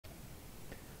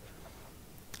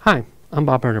Hi, I'm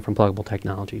Bob Burner from Plugable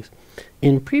Technologies.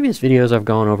 In previous videos, I've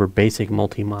gone over basic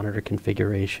multi-monitor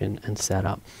configuration and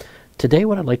setup. Today,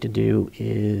 what I'd like to do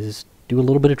is do a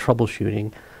little bit of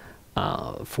troubleshooting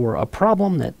for a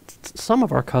problem that some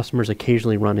of our customers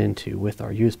occasionally run into with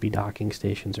our USB docking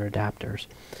stations or adapters.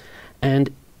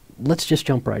 And let's just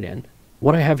jump right in.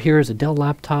 What I have here is a Dell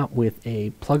laptop with a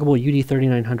Plugable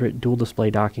UD-3900 dual display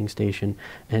docking station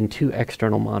and two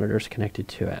external monitors connected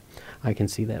to it. I can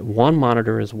see that one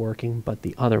monitor is working, but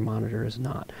the other monitor is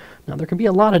not. Now, there can be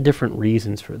a lot of different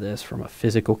reasons for this, from a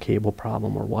physical cable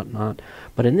problem or whatnot,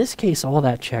 but in this case, all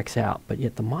that checks out, but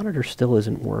yet the monitor still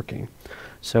isn't working.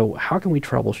 So how can we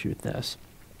troubleshoot this?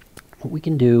 What we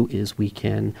can do is we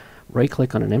can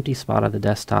right-click on an empty spot on the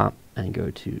desktop and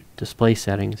go to Display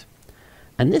Settings.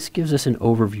 And this gives us an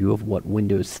overview of what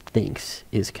Windows thinks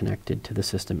is connected to the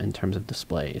system in terms of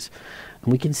displays.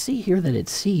 And we can see here that it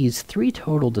sees 3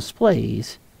 total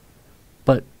displays,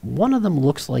 but one of them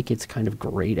looks like it's kind of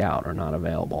grayed out or not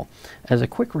available. As a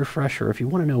quick refresher, if you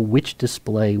want to know which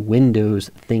display Windows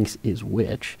thinks is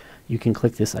which, you can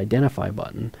click this Identify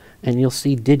button, and you'll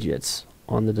see digits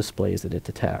on the displays that it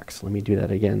detects. Let me do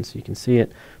that again so you can see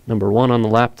it. Number 1 on the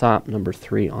laptop, number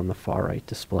 3 on the far right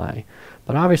display.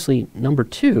 But obviously number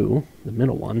 2, the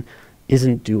middle one,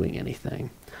 isn't doing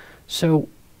anything. So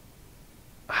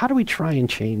how do we try and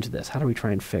change this? How do we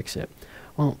try and fix it?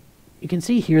 Well, you can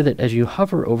see here that as you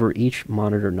hover over each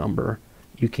monitor number,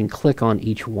 you can click on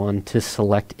each one to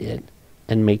select it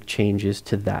and make changes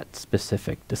to that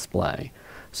specific display.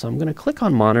 So I'm going to click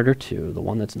on monitor 2, the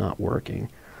one that's not working.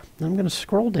 I'm going to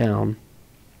scroll down,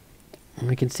 and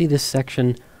we can see this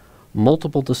section,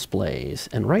 multiple displays,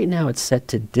 and right now it's set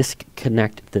to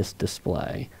disconnect this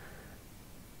display.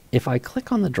 If I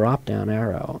click on the drop-down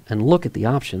arrow and look at the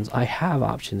options, I have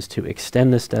options to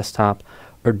extend this desktop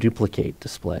or duplicate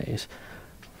displays.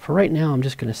 For right now, I'm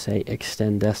just going to say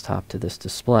extend desktop to this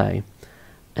display,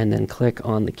 and then click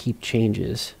on the Keep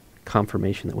Changes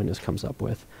confirmation that Windows comes up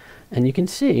with. And you can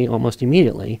see almost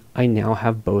immediately I now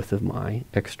have both of my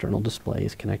external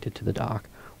displays connected to the dock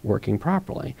working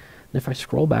properly. And if I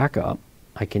scroll back up,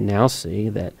 I can now see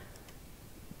that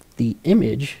the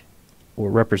image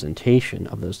or representation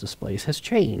of those displays has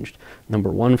changed. Number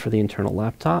 1 for the internal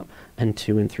laptop and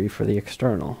 2 and 3 for the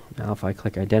external. Now if I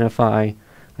click Identify,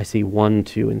 I see 1,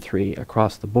 2, and 3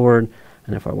 across the board.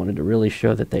 And if I wanted to really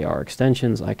show that they are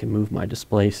extensions, I can move my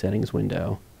display settings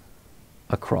window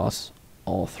across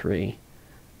all 3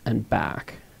 and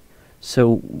back.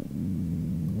 So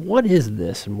what is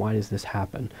this and why does this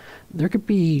happen? There could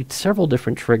be several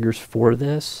different triggers for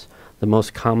this. The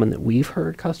most common that we've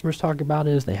heard customers talk about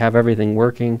is they have everything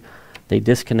working, they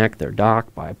disconnect their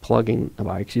dock by unplugging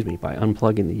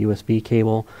the USB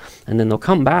cable, and then they'll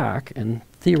come back and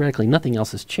theoretically nothing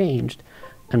else has changed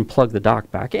and plug the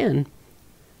dock back in,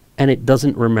 and it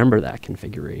doesn't remember that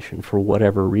configuration. For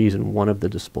whatever reason, one of the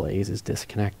displays is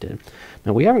disconnected.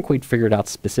 Now, we haven't quite figured out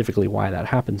specifically why that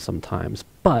happens sometimes,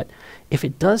 but if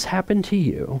it does happen to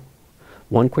you,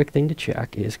 one quick thing to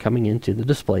check is coming into the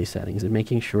display settings and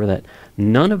making sure that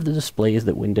none of the displays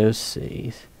that Windows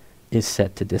sees is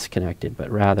set to disconnected,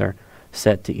 but rather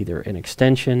set to either an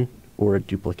extension or a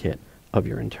duplicate of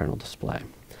your internal display.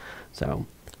 So,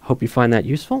 hope you find that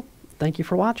useful. Thank you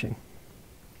for watching.